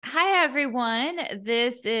Hi, everyone.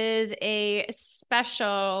 This is a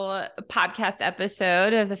special podcast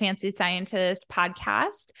episode of the Fancy Scientist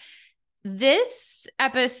podcast. This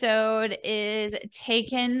episode is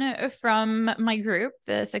taken from my group,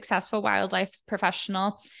 the Successful Wildlife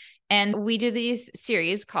Professional. And we do these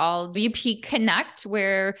series called WP Connect,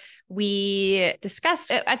 where we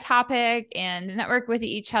discuss a topic and network with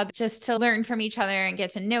each other just to learn from each other and get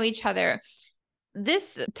to know each other.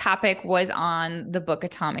 This topic was on the book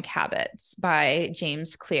Atomic Habits by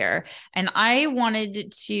James Clear. And I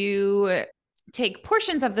wanted to take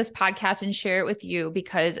portions of this podcast and share it with you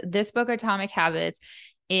because this book, Atomic Habits,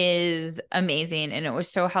 is amazing and it was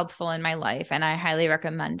so helpful in my life and I highly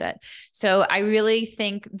recommend it. So I really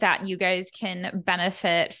think that you guys can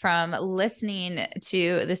benefit from listening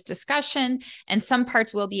to this discussion, and some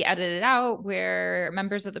parts will be edited out where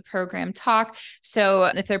members of the program talk. So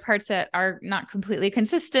if there are parts that are not completely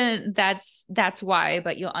consistent, that's why,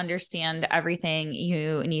 but you'll understand everything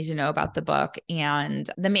you need to know about the book and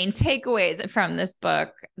the main takeaways from this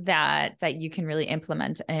book that you can really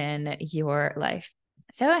implement in your life.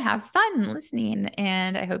 So have fun listening,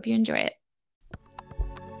 and I hope you enjoy it.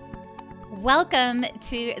 Welcome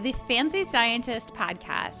to the Fancy Scientist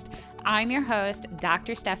podcast. I'm your host,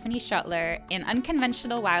 Dr. Stephanie Schuttler, an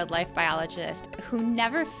unconventional wildlife biologist who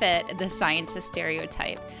never fit the scientist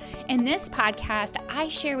stereotype. In this podcast, I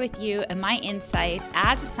share with you my insights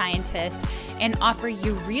as a scientist and offer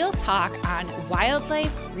you real talk on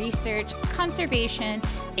wildlife, research, conservation,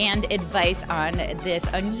 and advice on this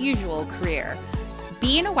unusual career.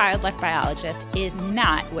 Being a wildlife biologist is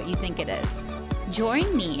not what you think it is.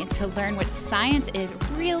 Join me to learn what science is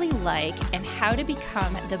really like and how to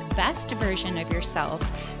become the best version of yourself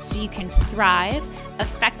so you can thrive,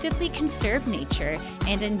 effectively conserve nature,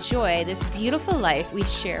 and enjoy this beautiful life we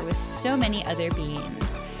share with so many other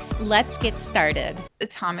beings. Let's get started.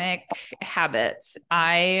 Atomic Habits.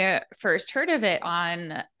 I first heard of it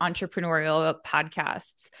on entrepreneurial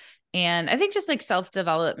podcasts. And I think just like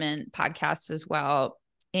self-development podcasts as well.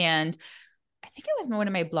 And I think it was one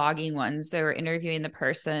of my blogging ones. They were interviewing the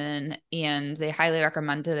person and they highly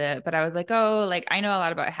recommended it. But I was like, I know a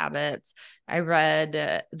lot about habits. I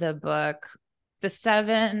read the book, The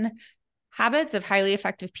 7 Habits of Highly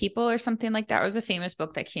Effective People or something like that. It was a famous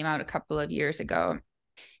book that came out a couple of years ago.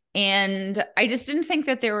 And I just didn't think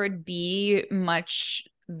that there would be much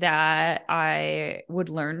that I would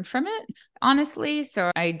learn from it, honestly.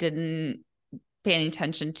 So I didn't pay any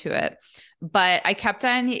attention to it. But I kept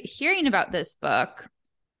on hearing about this book.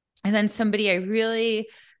 And then somebody I really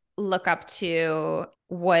look up to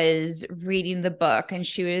was reading the book, and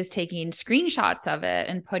she was taking screenshots of it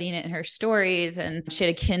and putting it in her stories. And she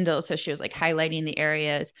had a Kindle. So she was like highlighting the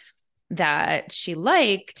areas that she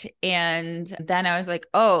liked. And then I was like,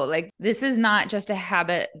 this is not just a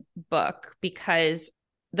habit book, because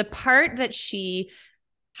the part that she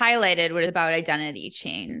highlighted was about identity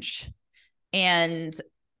change. And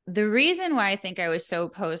the reason why I think I was so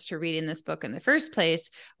opposed to reading this book in the first place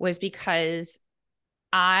was because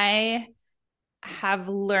I have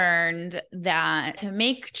learned that to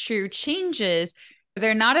make true changes,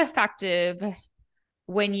 they're not effective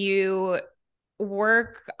when you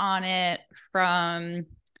work on it from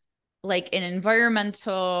like an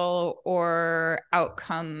environmental or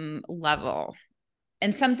outcome level.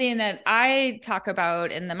 And something that I talk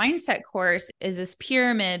about in the mindset course is this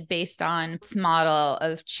pyramid based on this model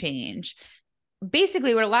of change.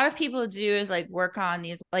 Basically, what a lot of people do is like work on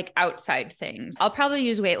these like outside things. I'll probably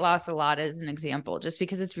use weight loss a lot as an example, just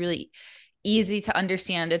because it's really easy to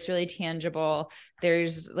understand. It's really tangible.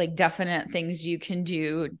 There's like definite things you can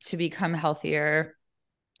do to become healthier.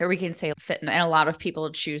 Or we can say fit. And a lot of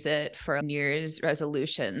people choose it for New Year's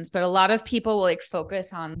resolutions, but a lot of people will like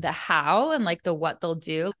focus on the how and like the what they'll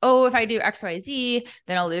do. Oh, if I do X, Y, Z,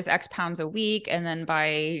 then I'll lose X pounds a week. And then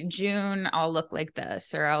by June, I'll look like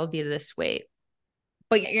this, or I'll be this weight.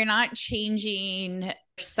 But you're not changing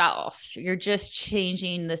yourself. You're just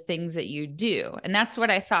changing the things that you do. And that's what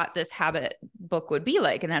I thought this habit book would be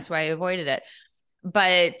like. And that's why I avoided it.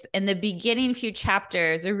 But in the beginning few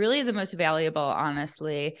chapters are really the most valuable,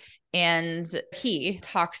 honestly. And he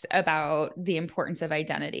talks about the importance of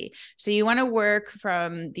identity. So you want to work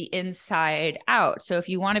from the inside out. So if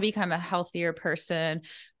you want to become a healthier person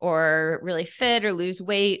or really fit or lose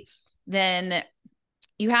weight, then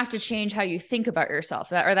you have to change how you think about yourself.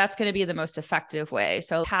 That's going to be the most effective way.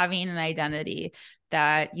 So having an identity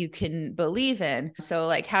that you can believe in. So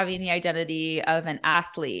like having the identity of an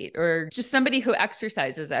athlete or just somebody who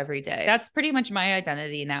exercises every day. That's pretty much my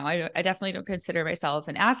identity now. I definitely don't consider myself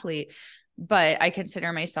an athlete, but I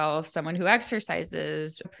consider myself someone who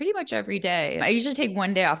exercises pretty much every day. I usually take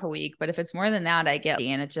one day off a week, but if it's more than that,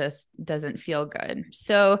 and it just doesn't feel good.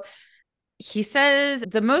 So he says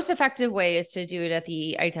the most effective way is to do it at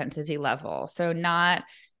the identity level. So not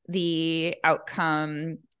the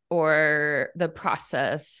outcome or the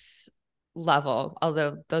process level,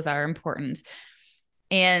 although those are important.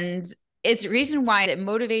 And it's a reason why it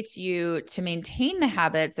motivates you to maintain the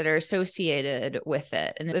habits that are associated with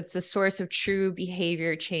it. And it's a source of true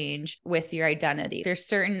behavior change with your identity. There's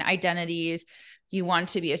certain identities you want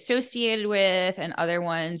to be associated with and other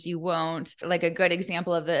ones you won't. Like a good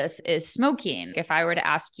example of this is smoking. If I were to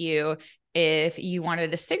ask you if you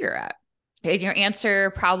wanted a cigarette, and your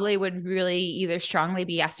answer probably would really either strongly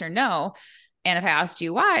be yes or no. And if I asked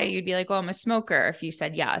you why, you'd be like, well, I'm a smoker. If you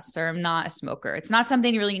said yes, or I'm not a smoker, it's not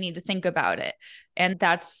something you really need to think about it. And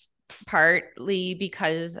that's partly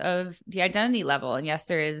because of the identity level. And yes,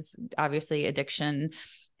 there is obviously addiction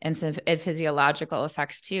and some physiological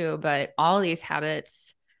effects too, but all these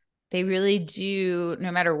habits, they really do,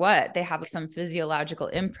 no matter what, they have some physiological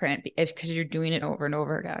imprint because you're doing it over and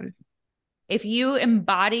over again. If you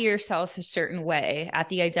embody yourself a certain way at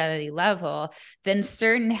the identity level, then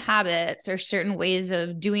certain habits or certain ways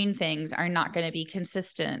of doing things are not going to be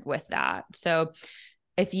consistent with that. So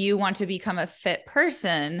if you want to become a fit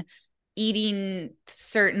person, eating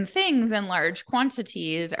certain things in large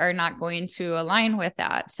quantities are not going to align with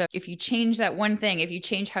that. So if you change that one thing, if you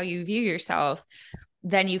change how you view yourself,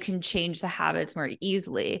 then you can change the habits more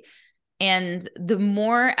easily. And the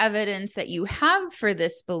more evidence that you have for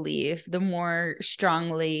this belief, the more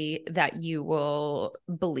strongly that you will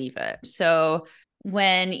believe it. So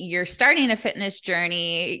when you're starting a fitness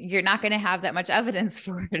journey, you're not going to have that much evidence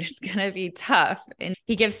for it. It's going to be tough. And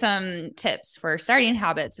he gives some tips for starting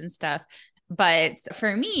habits and stuff. But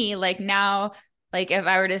for me, like now, like if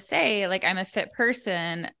I were to say like I'm a fit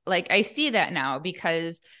person, like I see that now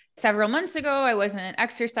because several months ago, I wasn't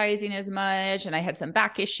exercising as much and I had some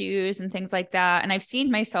back issues and things like that. And I've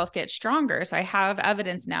seen myself get stronger. So I have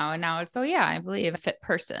evidence now. And now it's, oh yeah, I believe a fit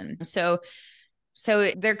person. So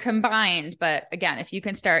they're combined. But again, if you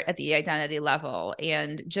can start at the identity level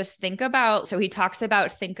and just think about, so he talks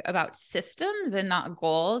about, think about systems and not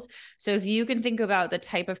goals. So if you can think about the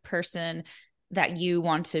type of person that you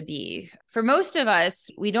want to be. For most of us,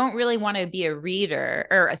 we don't really want to be a reader,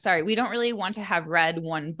 we don't really want to have read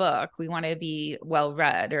one book. We want to be well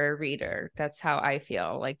read or a reader. That's how I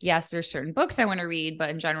feel. Like, yes, there's certain books I want to read,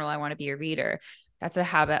 but in general, I want to be a reader. That's a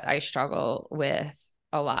habit I struggle with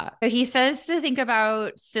a lot. So he says to think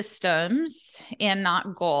about systems and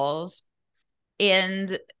not goals.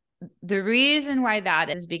 And the reason why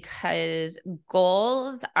that is because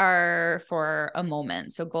goals are for a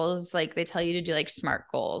moment. So goals, like they tell you to do like SMART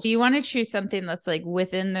goals. You want to choose something that's like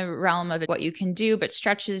within the realm of what you can do, but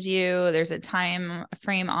stretches you. There's a time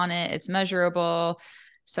frame on it. It's measurable.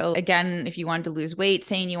 So again, if you wanted to lose weight,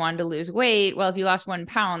 saying you wanted to lose weight, well, if you lost 1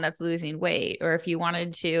 pound, that's losing weight. Or if you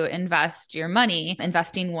wanted to invest your money,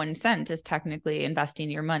 investing 1 cent is technically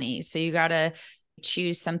investing your money. So you got to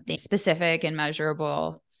choose something specific and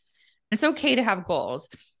measurable. It's okay to have goals,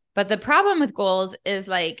 but the problem with goals is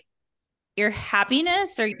like your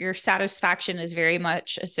happiness or your satisfaction is very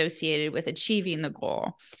much associated with achieving the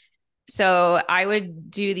goal. So I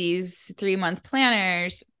would do these 3-month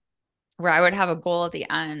planners where I would have a goal at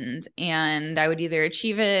the end and I would either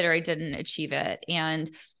achieve it or I didn't achieve it.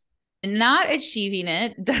 And not achieving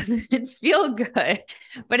it doesn't feel good.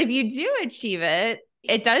 But if you do achieve it,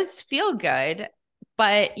 it does feel good.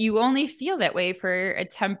 But you only feel that way for a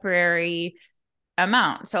temporary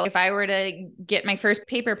amount. So if I were to get my first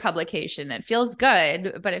paper publication, it feels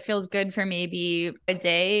good, but it feels good for maybe a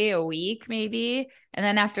day, a week, maybe. And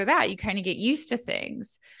then after that, you kind of get used to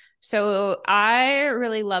things. So I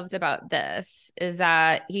really loved about this is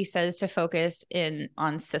that he says to focus in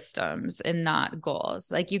on systems and not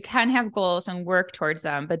goals. Like you can have goals and work towards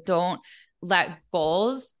them, but don't let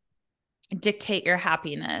goals dictate your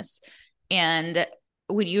happiness. And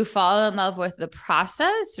when you fall in love with the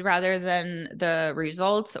process rather than the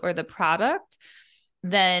results or the product,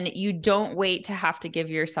 then you don't wait to have to give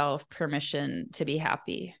yourself permission to be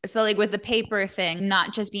happy. So like with the paper thing,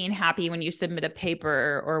 not just being happy when you submit a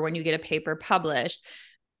paper or when you get a paper published,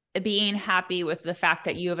 being happy with the fact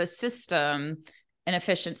that you have a system, an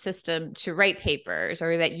efficient system to write papers,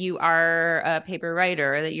 or that you are a paper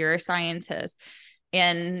writer, or that you're a scientist.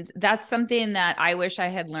 And that's something that I wish I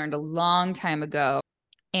had learned a long time ago.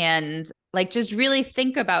 And like just really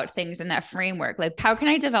think about things in that framework. Like, how can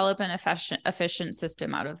I develop an efficient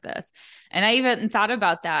system out of this? And I even thought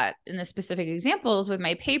about that in the specific examples with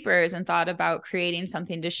my papers, and thought about creating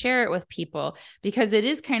something to share it with people, because it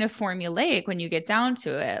is kind of formulaic when you get down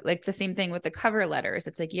to it. Like the same thing with the cover letters.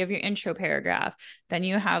 It's like you have your intro paragraph, then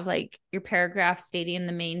you have like your paragraph stating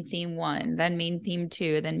the main theme 1, then main theme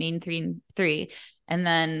 2, then main theme 3. And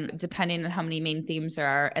then depending on how many main themes there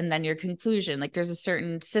are, and then your conclusion, like there's a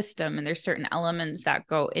certain system and there's certain elements that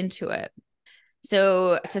go into it.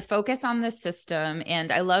 So to focus on the system, and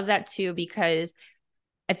I love that too, because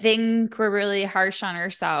I think we're really harsh on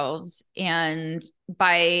ourselves, and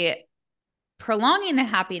by prolonging the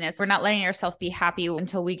happiness, we're not letting ourselves be happy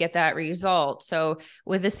until we get that result. So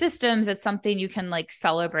with the systems, it's something you can like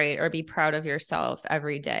celebrate or be proud of yourself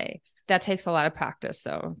every day. That takes a lot of practice.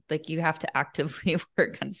 So like you have to actively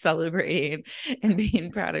work on celebrating and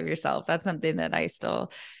being proud of yourself. That's something that I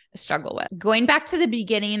still struggle with. Going back to the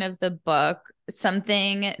beginning of the book,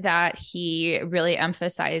 something that he really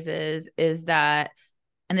emphasizes is that,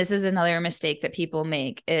 and this is another mistake that people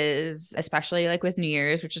make, is especially like with New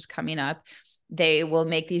Year's, which is coming up, they will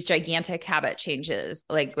make these gigantic habit changes.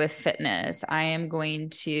 Like with fitness, I am going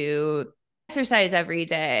to exercise every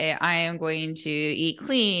day. I am going to eat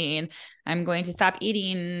clean. I'm going to stop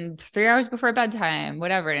eating 3 hours before bedtime,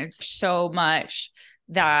 whatever. And it's so much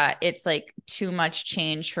that it's like too much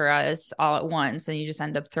change for us all at once. And you just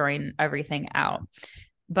end up throwing everything out.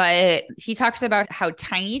 But he talks about how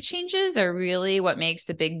tiny changes are really what makes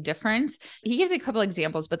a big difference. He gives a couple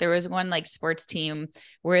examples, but there was one like sports team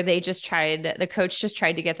where the coach just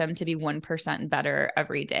tried to get them to be 1% better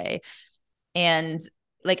every day. And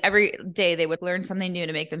like every day they would learn something new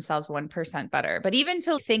to make themselves 1% better. But even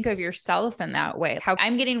to think of yourself in that way, how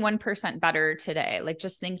I'm getting 1% better today, like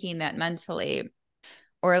just thinking that mentally,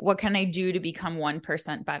 or what can I do to become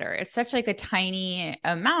 1% better? It's such like a tiny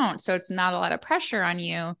amount, so it's not a lot of pressure on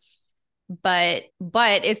you. But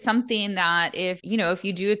it's something that if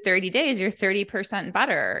you do it 30 days, you're 30%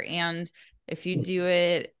 better. And if you do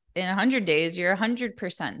it in 100 days, you're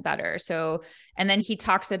 100% better. So, and then he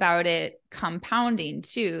talks about it compounding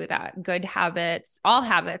too, that good habits, all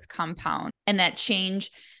habits compound, and that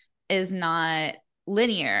change is not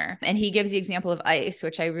linear. And he gives the example of ice,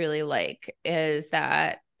 which I really like, is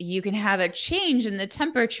that you can have a change in the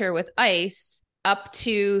temperature with ice up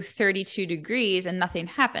to 32 degrees and nothing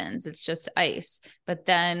happens. It's just ice. But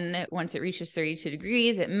then once it reaches 32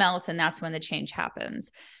 degrees, it melts, and that's when the change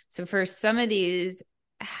happens. So for some of these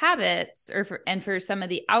habits, and for some of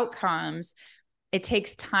the outcomes, it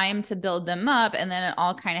takes time to build them up, and then it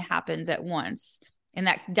all kind of happens at once. And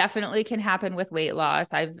that definitely can happen with weight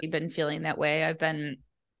loss. I've been feeling that way. I've been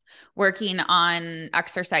working on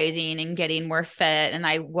exercising and getting more fit, and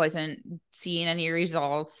I wasn't seeing any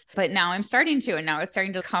results, but now I'm starting to, and now it's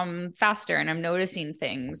starting to come faster, and I'm noticing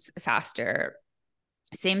things faster.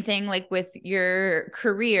 Same thing like with your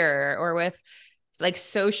career, or with like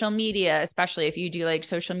social media, especially if you do like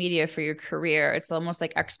social media for your career, it's almost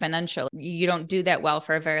like exponential. You don't do that well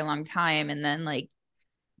for a very long time, and then like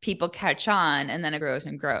people catch on, and then it grows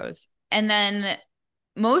and grows. And then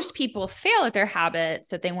most people fail at their habits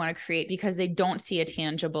that they want to create because they don't see a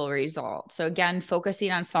tangible result. So again,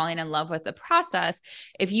 focusing on falling in love with the process.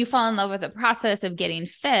 If you fall in love with the process of getting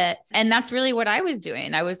fit, and that's really what I was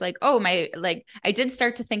doing. I was like, I did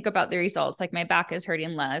start to think about the results, like my back is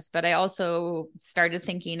hurting less, but I also started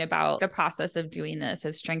thinking about the process of doing this,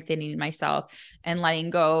 of strengthening myself and letting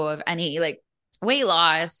go of any like weight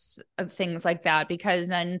loss, of things like that, because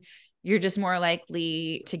then you're just more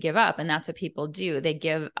likely to give up. And that's what people do. They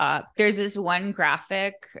give up. There's this one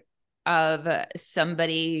graphic of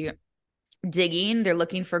somebody digging, they're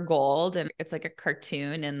looking for gold, and it's like a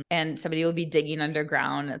cartoon, and somebody will be digging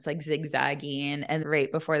underground. It's like zigzagging, and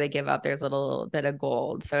right before they give up, there's a little bit of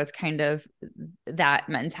gold. So it's kind of that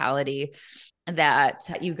mentality that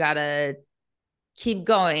you gotta keep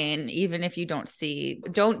going, even if you don't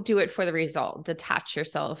do it for the result. Detach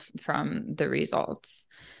yourself from the results.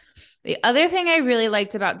 The other thing I really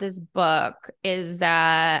liked about this book is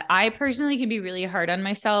that I personally can be really hard on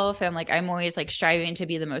myself, and like I'm always like striving to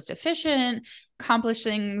be the most efficient, accomplish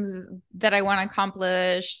things that I want to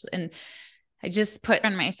accomplish, and I just put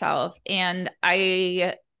on myself. And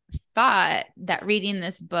I thought that reading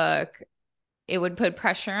this book, it would put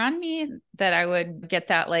pressure on me, that I would get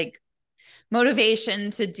that like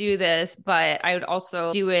motivation to do this, but I would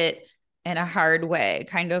also do it in a hard way,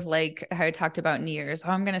 kind of like how I talked about New Year's. Oh,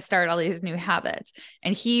 I'm going to start all these new habits.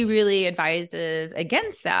 And he really advises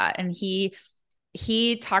against that. And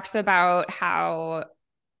he talks about how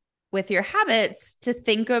with your habits to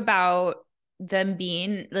think about them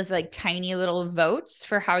being this like tiny little votes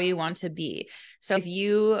for how you want to be. So if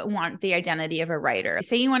you want the identity of a writer,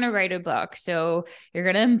 say you want to write a book, so you're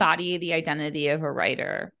going to embody the identity of a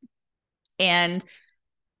writer. And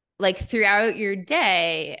like throughout your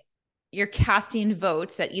day, you're casting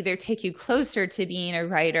votes that either take you closer to being a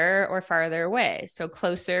writer or farther away. So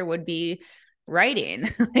closer would be writing,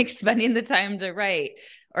 like spending the time to write,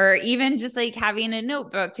 or even just like having a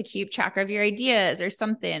notebook to keep track of your ideas or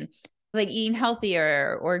something, like eating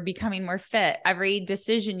healthier or becoming more fit. Every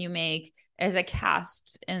decision you make is a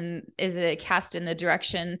cast in the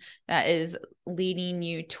direction that is leading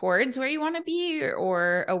you towards where you want to be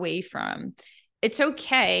or away from. It's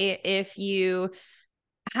okay if you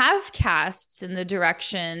have casts in the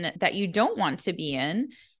direction that you don't want to be in,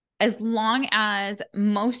 as long as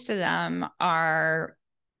most of them are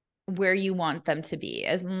where you want them to be,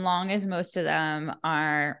 as long as most of them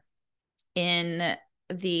are in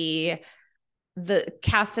the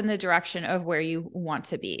cast in the direction of where you want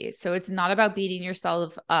to be. So it's not about beating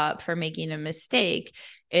yourself up for making a mistake.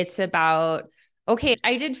 It's about, okay,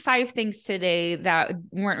 I did 5 things today that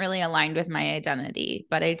weren't really aligned with my identity,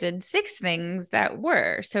 but I did 6 things that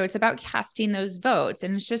were. So it's about casting those votes.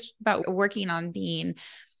 And it's just about working on being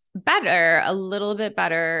better, a little bit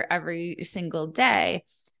better every single day.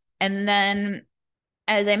 And then,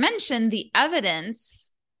 as I mentioned, the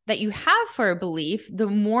evidence that you have for a belief, the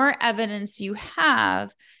more evidence you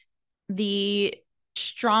have, the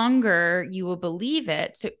stronger you will believe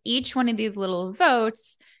it. So each one of these little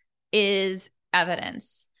votes is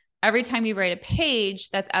evidence. Every time you write a page,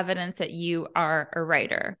 that's evidence that you are a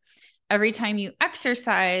writer. Every time you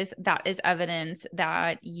exercise, that is evidence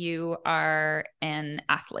that you are an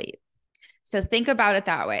athlete. So think about it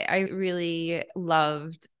that way. I really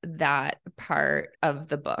loved that part of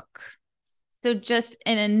the book. So just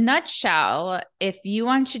in a nutshell, if you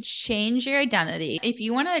want to change your identity, if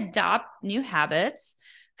you want to adopt new habits,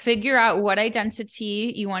 figure out what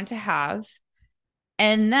identity you want to have,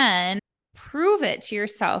 and then prove it to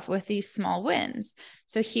yourself with these small wins.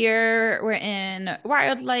 So here we're in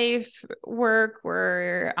wildlife work,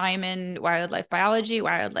 where I'm in wildlife biology,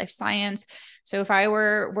 wildlife science. So if I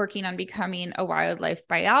were working on becoming a wildlife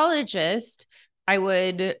biologist, I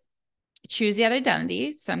would choose that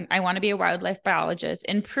identity. So I want to be a wildlife biologist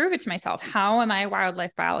and prove it to myself. How am I a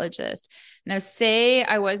wildlife biologist? Now, say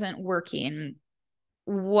I wasn't working,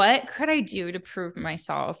 what could I do to prove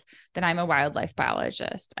myself that I'm a wildlife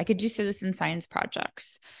biologist? I could do citizen science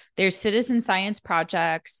projects. There's citizen science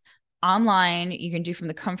projects online you can do from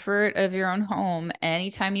the comfort of your own home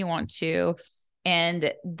anytime you want to.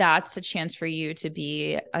 And that's a chance for you to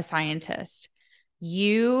be a scientist.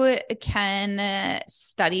 You can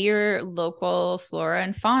study your local flora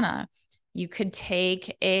and fauna. You could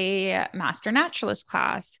take a master naturalist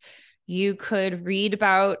class. You could read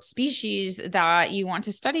about species that you want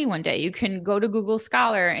to study one day. You can go to Google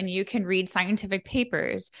Scholar and you can read scientific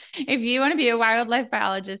papers. If you want to be a wildlife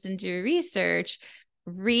biologist and do research,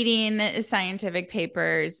 reading scientific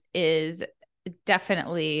papers is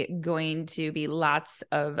definitely going to be lots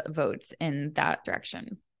of votes in that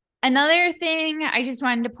direction. Another thing I just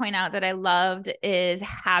wanted to point out that I loved is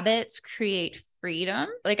habits create freedom.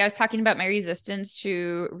 Like I was talking about my resistance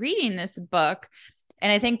to reading this book.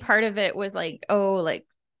 And I think part of it was like, oh, like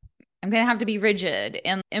I'm going to have to be rigid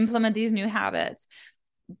and implement these new habits.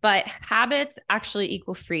 But habits actually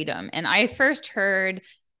equal freedom. And I first heard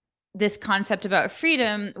this concept about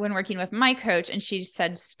freedom when working with my coach. And she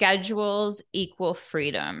said, schedules equal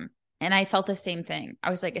freedom. And I felt the same thing.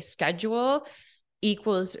 I was like, a schedule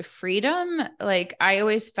equals freedom. Like I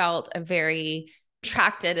always felt very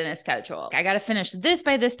tracked in a schedule. I got to finish this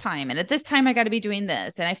by this time. And at this time, I got to be doing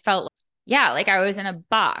this. And I felt, yeah, like I was in a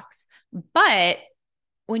box. But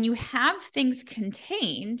when you have things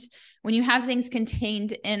contained,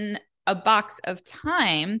 in a box of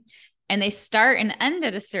time and they start and end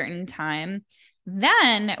at a certain time,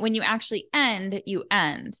 then when you actually end, you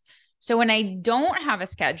end. So when I don't have a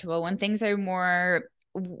schedule, when things are more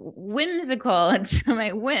whimsical and to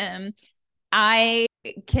my whim, I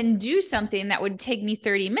can do something that would take me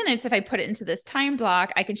 30 minutes. If I put it into this time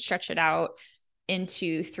block, I can stretch it out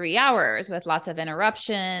into 3 hours with lots of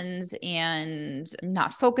interruptions and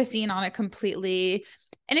not focusing on it completely.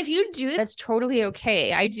 And if you do, that's totally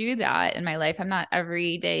okay. I do that in my life. I'm not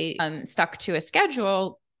every day stuck to a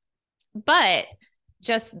schedule, but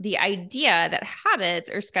just the idea that habits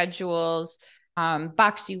or schedules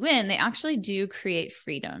box you in, they actually do create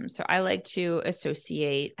freedom. So I like to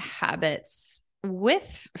associate habits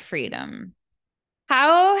with freedom.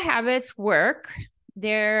 How habits work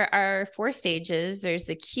There are 4 stages. There's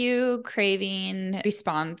the cue, craving,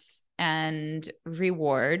 response, and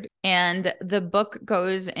reward. And the book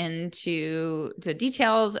goes into the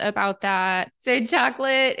details about that. So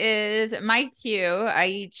chocolate is my cue. I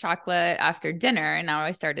eat chocolate after dinner, and now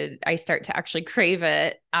I start to actually crave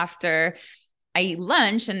it after I eat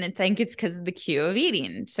lunch, and I think it's because of the cue of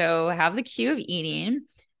eating. So I have the cue of eating,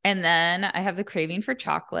 and then I have the craving for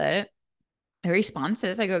chocolate. The response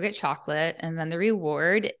is I go get chocolate, and then the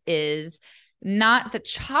reward is not the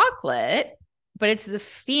chocolate, but it's the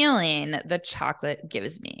feeling the chocolate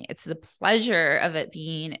gives me. It's the pleasure of it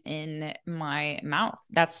being in my mouth.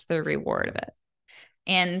 That's the reward of it.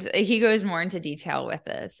 And he goes more into detail with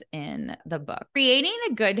this in the book. Creating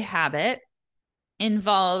a good habit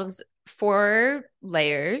involves 4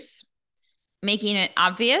 layers: making it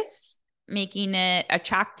obvious, making it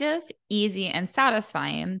attractive, easy, and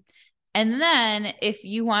satisfying. And then if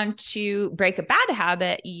you want to break a bad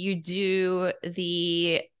habit, you do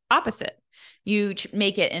the opposite. You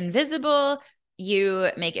make it invisible, you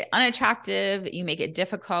make it unattractive, you make it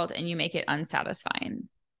difficult, and you make it unsatisfying.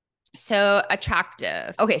 So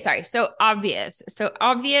attractive. Okay, sorry. So obvious. So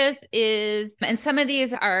obvious is, and some of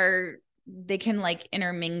these are, they can like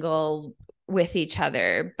intermingle with each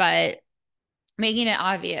other, but making it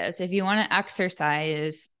obvious. If you want to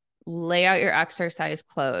exercise, lay out your exercise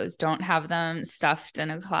clothes. Don't have them stuffed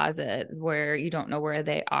in a closet where you don't know where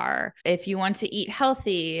they are. If you want to eat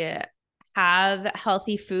healthy, have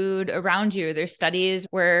healthy food around you. There's studies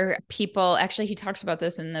where people, actually, he talks about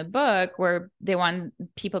this in the book, where they want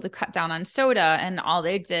people to cut down on soda, and all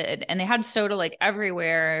they did, and they had soda like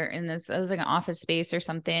everywhere in this, it was like an office space or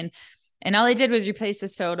something. And all they did was replace the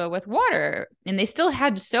soda with water, and they still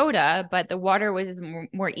had soda, but the water was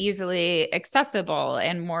more easily accessible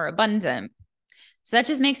and more abundant. So that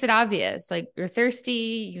just makes it obvious. Like, you're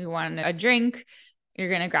thirsty, you want a drink, you're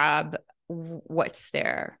going to grab what's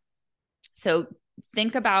there. So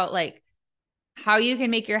think about like how you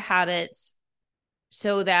can make your habits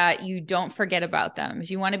so that you don't forget about them.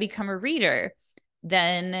 If you want to become a reader,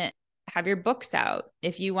 then have your books out.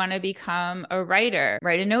 If you want to become a writer,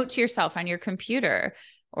 write a note to yourself on your computer,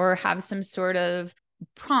 or have some sort of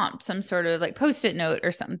prompt, some sort of like post-it note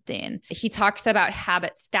or something. He talks about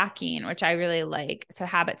habit stacking, which I really like. So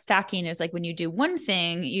habit stacking is like when you do one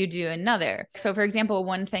thing, you do another. So for example,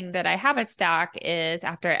 one thing that I habit stack is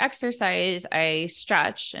after I exercise, I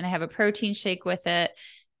stretch and I have a protein shake with it.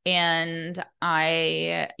 And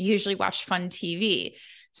I usually watch fun TV.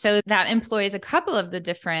 So that employs a couple of the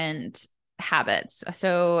different habits.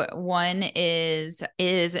 So one is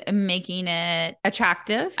making it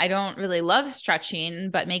attractive. I don't really love stretching,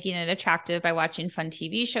 but making it attractive by watching fun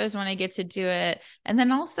TV shows when I get to do it. And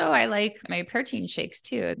then also I like my protein shakes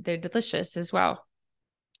too. They're delicious as well.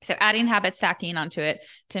 So adding habit stacking onto it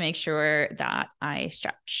to make sure that I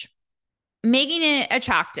stretch. Making it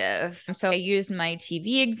attractive. So I used my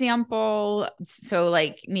TV example. So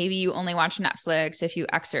like maybe you only watch Netflix if you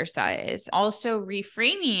exercise. Also,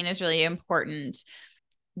 reframing is really important.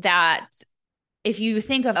 That if you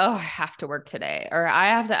think of, oh, I have to work today, or I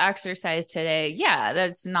have to exercise today, yeah,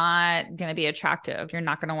 that's not going to be attractive. You're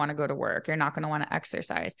not going to want to go to work. You're not going to want to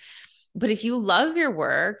exercise. But if you love your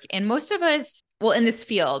work, and most of us, well, in this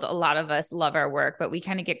field, a lot of us love our work, but we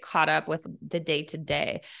kind of get caught up with the day to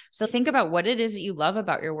day. So think about what it is that you love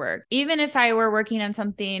about your work. Even if I were working on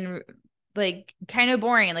something like kind of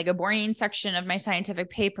boring, like a boring section of my scientific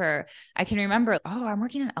paper, I can remember, oh, I'm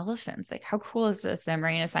working on elephants. Like, how cool is this that I'm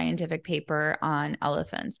writing a scientific paper on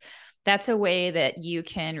elephants? That's a way that you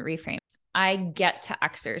can reframe. I get to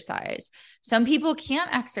exercise. Some people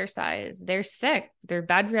can't exercise. They're sick. They're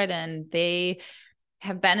bedridden. They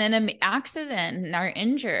have been in an accident and are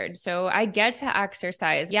injured. So I get to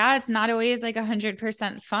exercise. Yeah, it's not always like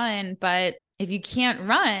 100% fun, but if you can't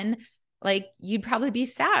run, like, you'd probably be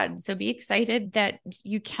sad. So be excited that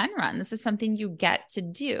you can run. This is something you get to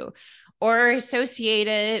do. Or associate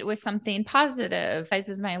it with something positive. This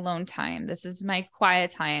is my alone time. This is my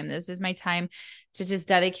quiet time. This is my time to just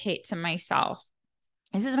dedicate to myself.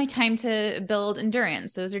 This is my time to build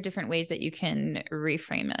endurance. Those are different ways that you can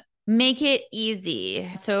reframe it. Make it easy.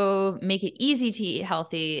 So make it easy to eat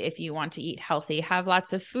healthy if you want to eat healthy. Have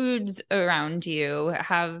lots of foods around you.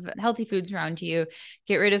 Have healthy foods around you.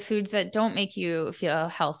 Get rid of foods that don't make you feel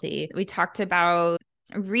healthy. We talked about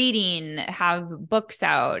reading, have books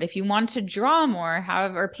out. If you want to draw more,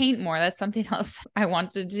 or paint more, that's something else I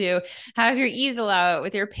want to do. Have your easel out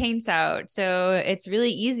with your paints out. So it's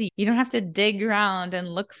really easy. You don't have to dig around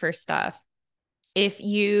and look for stuff. If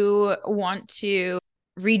you want to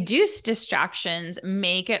reduce distractions,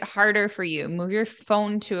 make it harder for you, move your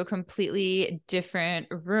phone to a completely different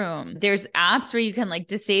room. There's apps where you can like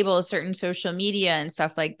disable certain social media and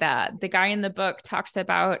stuff like that. The guy in the book talks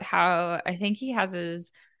about how I think he has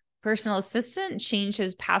his personal assistant change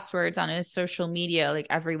his passwords on his social media like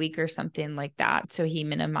every week or something like that. So he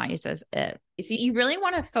minimizes it. So you really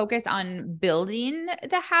want to focus on building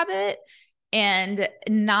the habit and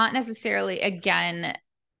not necessarily, again,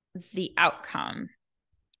 the outcome.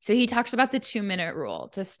 So he talks about the 2-minute rule.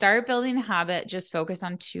 To start building a habit, just focus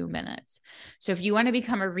on 2 minutes. So if you want to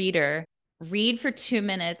become a reader, read for 2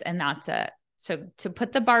 minutes and that's it. So to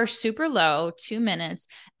put the bar super low, 2 minutes,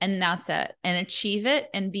 and that's it. And achieve it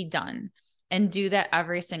and be done. And do that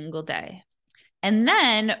every single day. And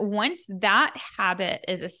then once that habit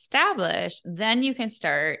is established, then you can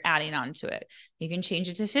start adding on to it. You can change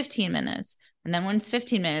it to 15 minutes. And then once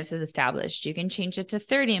 15 minutes is established, you can change it to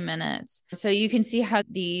 30 minutes. So you can see how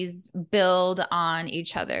these build on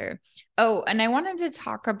each other. Oh, and I wanted to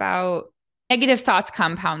talk about negative thoughts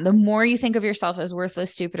compound. The more you think of yourself as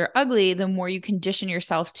worthless, stupid, or ugly, the more you condition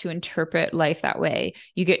yourself to interpret life that way.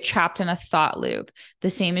 You get trapped in a thought loop. The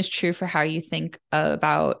same is true for how you think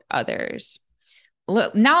about others.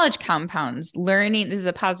 Knowledge compounds. Learning, this is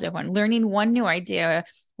a positive one. Learning one new idea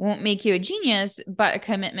won't make you a genius, but a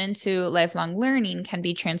commitment to lifelong learning can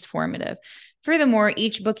be transformative. Furthermore,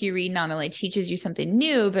 each book you read not only teaches you something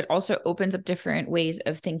new, but also opens up different ways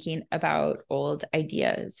of thinking about old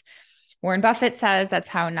ideas. Warren Buffett says that's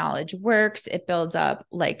how knowledge works. It builds up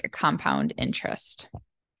like a compound interest.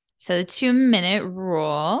 So the 2-minute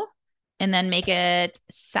rule, and then make it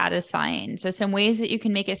satisfying. So some ways that you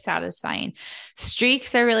can make it satisfying.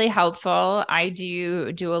 Streaks are really helpful. I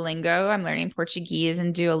do Duolingo. I'm learning Portuguese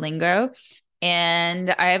in Duolingo,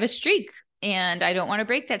 and I have a streak. And I don't want to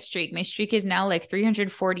break that streak. My streak is now like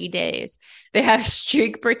 340 days. They have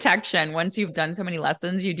streak protection. Once you've done so many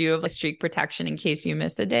lessons, you do have a streak protection in case you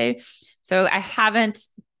miss a day. So I haven't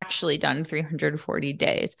actually done 340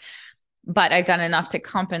 days, but I've done enough to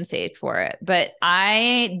compensate for it. But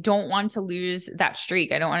I don't want to lose that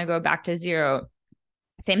streak. I don't want to go back to zero.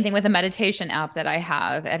 Same thing with a meditation app that I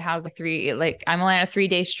have. It has I'm only on a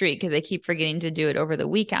 3-day streak because I keep forgetting to do it over the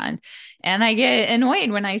weekend. And I get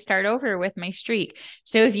annoyed when I start over with my streak.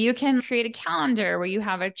 So if you can create a calendar where you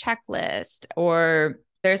have a checklist, or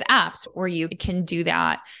there's apps where you can do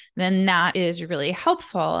that, then that is really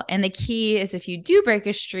helpful. And the key is, if you do break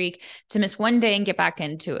a streak, to miss one day and get back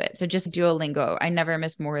into it. So just Duolingo. I never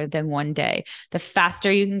miss more than one day. The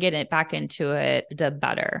faster you can get it back into it, the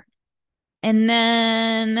better. And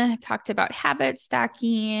then talked about habit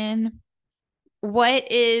stacking.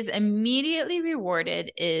 What is immediately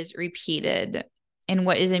rewarded is repeated, and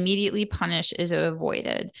what is immediately punished is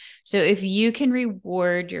avoided. So if you can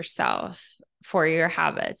reward yourself for your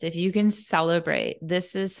habits, if you can celebrate,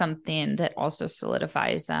 this is something that also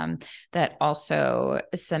solidifies them, that also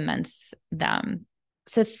cements them.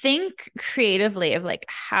 So think creatively of like,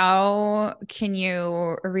 how can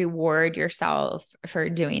you reward yourself for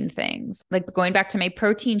doing things? Like going back to my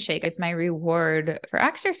protein shake, it's my reward for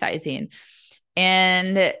exercising.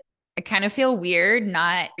 And I kind of feel weird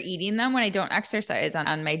not eating them when I don't exercise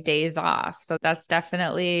on my days off. So that's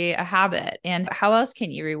definitely a habit. And how else can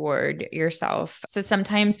you reward yourself? So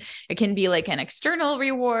sometimes it can be like an external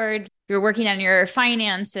reward. You're working on your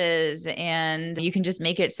finances, and you can just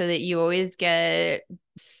make it so that you always get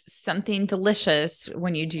something delicious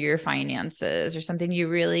when you do your finances, or something you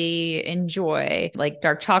really enjoy, like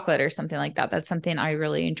dark chocolate or something like that. That's something I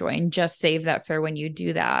really enjoy, and just save that for when you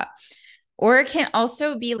do that. Or it can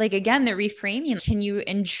also be like, again, the reframing. Can you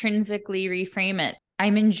intrinsically reframe it?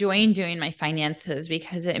 I'm enjoying doing my finances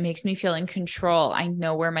because it makes me feel in control. I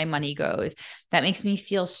know where my money goes. That makes me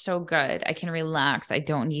feel so good. I can relax. I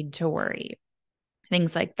don't need to worry.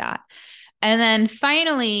 Things like that. And then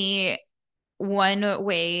finally, one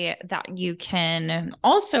way that you can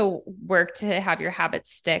also work to have your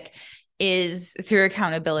habits stick is through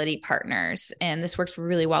accountability partners. And this works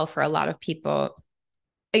really well for a lot of people.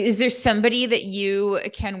 Is there somebody that you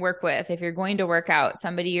can work with if you're going to work out,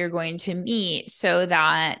 somebody you're going to meet, so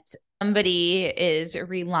that somebody is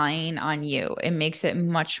relying on you? It makes it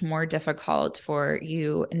much more difficult for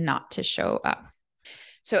you not to show up.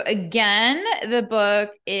 So again, the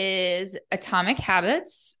book is Atomic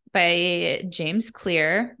Habits by James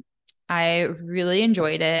Clear. I really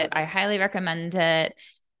enjoyed it. I highly recommend it.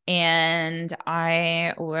 And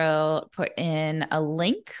I will put in a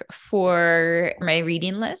link for my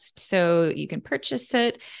reading list so you can purchase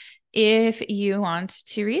it if you want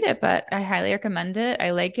to read it. But I highly recommend it. I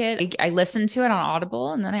like it. I listened to it on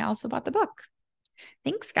Audible, and then I also bought the book.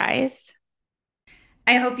 Thanks, guys.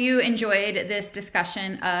 I hope you enjoyed this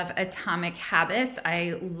discussion of Atomic Habits.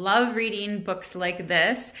 I love reading books like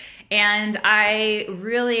this, and I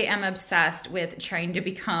really am obsessed with trying to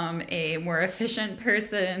become a more efficient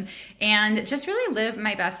person and just really live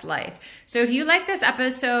my best life. So if you like this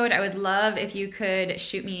episode, I would love if you could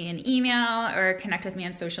shoot me an email or connect with me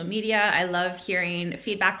on social media. I love hearing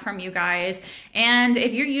feedback from you guys. And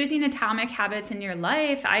if you're using Atomic Habits in your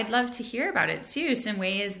life, I'd love to hear about it too. Some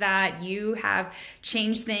ways that you have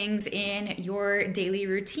changed things in your daily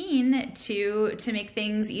routine to make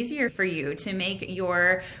things easier for you, to make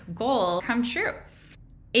your goal come true.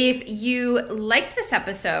 If you liked this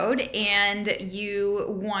episode and you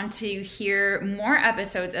want to hear more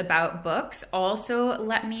episodes about books, also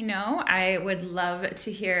let me know. I would love to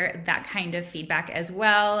hear that kind of feedback as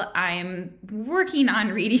well. I'm working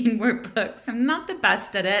on reading more books. I'm not the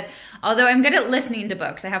best at it, although I'm good at listening to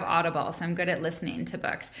books. I have Audible, so I'm good at listening to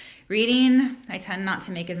books. Reading, I tend not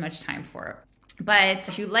to make as much time for it. But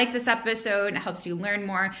if you like this episode and it helps you learn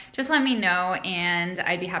more, just let me know and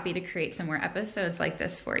I'd be happy to create some more episodes like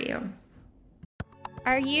this for you.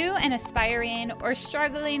 Are you an aspiring or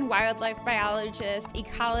struggling wildlife biologist,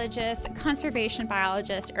 ecologist, conservation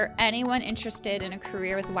biologist, or anyone interested in a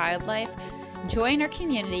career with wildlife? Join our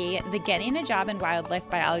community, the Getting a Job in Wildlife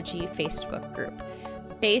Biology Facebook group.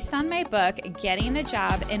 Based on my book, Getting a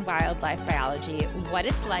Job in Wildlife Biology, What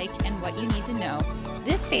It's Like and What You Need to Know,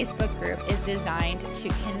 this Facebook group is designed to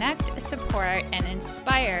connect, support, and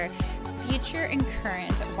inspire future and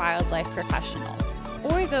current wildlife professionals,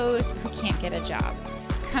 or those who can't get a job.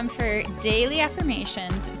 Come for daily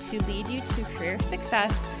affirmations to lead you to career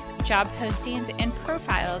success, job postings, and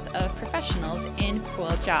profiles of professionals in cool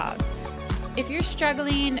jobs. If you're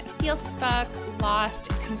struggling, feel stuck, lost,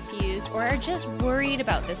 confused, or are just worried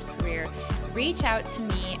about this career, reach out to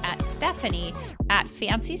me at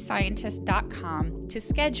stephanie@fancyscientist.com to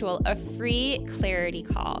schedule a free clarity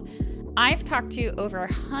call. I've talked to over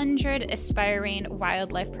 100 aspiring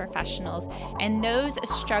wildlife professionals and those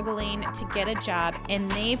struggling to get a job,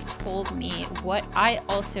 and they've told me what I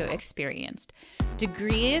also experienced.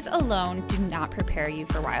 Degrees alone do not prepare you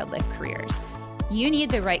for wildlife careers. You need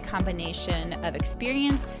the right combination of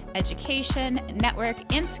experience, education, network,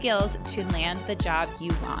 and skills to land the job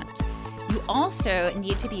you want. You also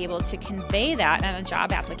need to be able to convey that on a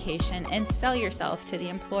job application and sell yourself to the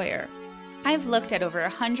employer. I've looked at over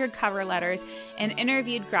 100 cover letters and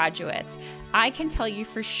interviewed graduates. I can tell you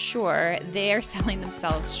for sure they are selling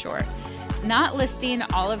themselves short, not listing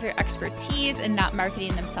all of their expertise and not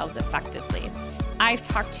marketing themselves effectively. I've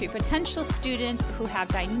talked to potential students who have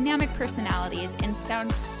dynamic personalities and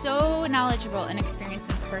sound so knowledgeable and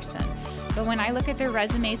experienced in person, but when I look at their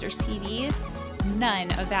resumes or CVs,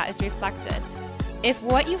 none of that is reflected. If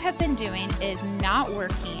what you have been doing is not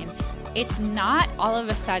working, it's not all of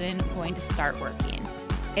a sudden going to start working.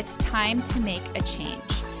 It's time to make a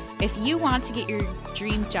change. If you want to get your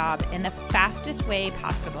dream job in the fastest way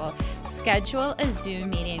possible, schedule a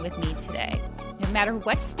Zoom meeting with me today. No matter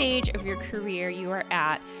what stage of your career you are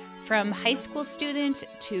at, from high school student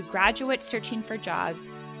to graduate searching for jobs,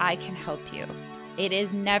 I can help you. It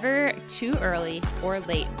is never too early or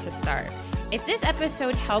late to start. If this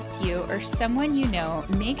episode helped you or someone you know,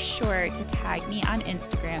 make sure to tag me on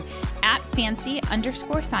Instagram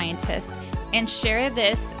 @fancy_scientist and share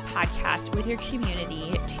this podcast with your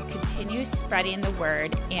community to continue spreading the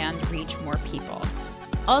word and reach more people.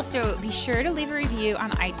 Also, be sure to leave a review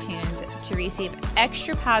on iTunes to receive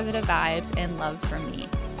extra positive vibes and love from me.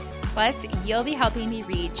 Plus, you'll be helping me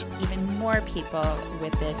reach even more people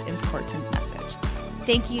with this important message.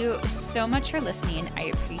 Thank you so much for listening. I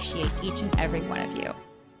appreciate each and every one of you.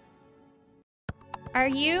 Are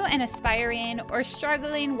you an aspiring or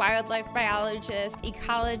struggling wildlife biologist,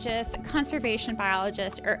 ecologist, conservation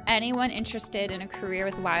biologist, or anyone interested in a career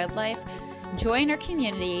with wildlife? Join our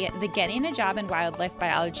community, the Getting a Job in Wildlife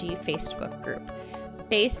Biology Facebook group.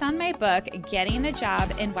 Based on my book, Getting a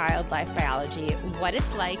Job in Wildlife Biology, What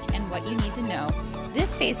It's Like and What You Need to Know,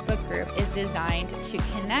 this Facebook group is designed to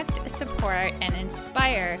connect, support, and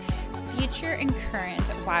inspire future and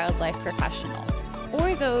current wildlife professionals,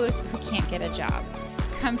 or those who can't get a job.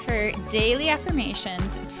 Come for daily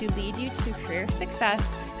affirmations to lead you to career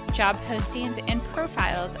success, job postings, and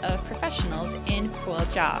profiles of professionals in cool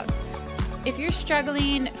jobs. If you're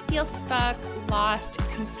struggling, feel stuck, lost,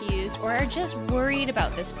 confused, or are just worried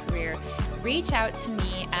about this career, reach out to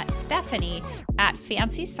me at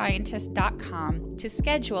stephanie@fancyscientist.com to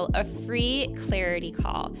schedule a free clarity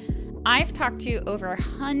call. I've talked to over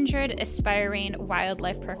 100 aspiring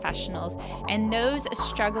wildlife professionals and those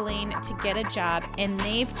struggling to get a job, and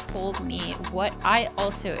they've told me what I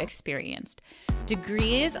also experienced.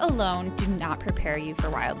 Degrees alone do not prepare you for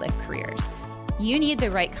wildlife careers. You need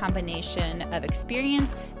the right combination of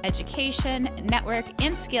experience, education, network,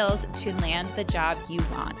 and skills to land the job you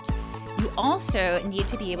want. You also need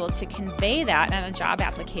to be able to convey that on a job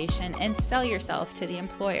application and sell yourself to the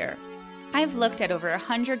employer. I've looked at over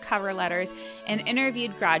 100 cover letters and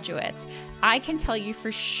interviewed graduates. I can tell you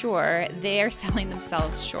for sure they are selling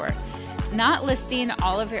themselves short, not listing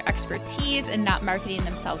all of their expertise and not marketing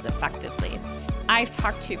themselves effectively. I've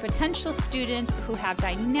talked to potential students who have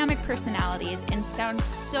dynamic personalities and sound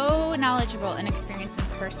so knowledgeable and experienced in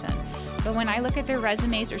person, but when I look at their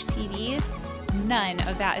resumes or CVs, none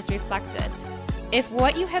of that is reflected. If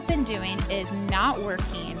what you have been doing is not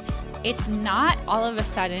working, it's not all of a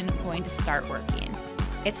sudden going to start working.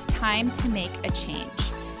 It's time to make a change.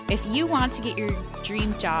 If you want to get your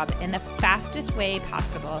dream job in the fastest way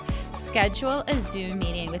possible, schedule a Zoom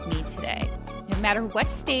meeting with me today. No matter what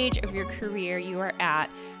stage of your career you are at,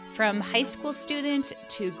 from high school student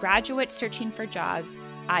to graduate searching for jobs,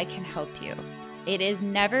 I can help you. It is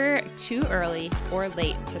never too early or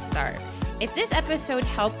late to start. If this episode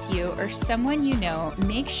helped you or someone you know,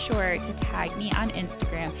 make sure to tag me on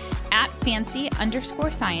Instagram at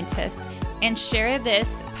fancy_scientist and share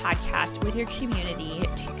this podcast with your community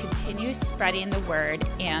to continue spreading the word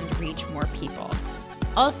and reach more people.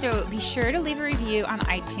 Also, be sure to leave a review on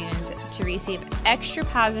iTunes to receive extra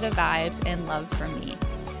positive vibes and love from me.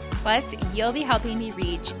 Plus, you'll be helping me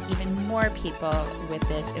reach even more people with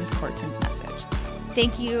this important message.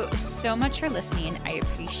 Thank you so much for listening. I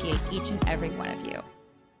appreciate each and every one of you.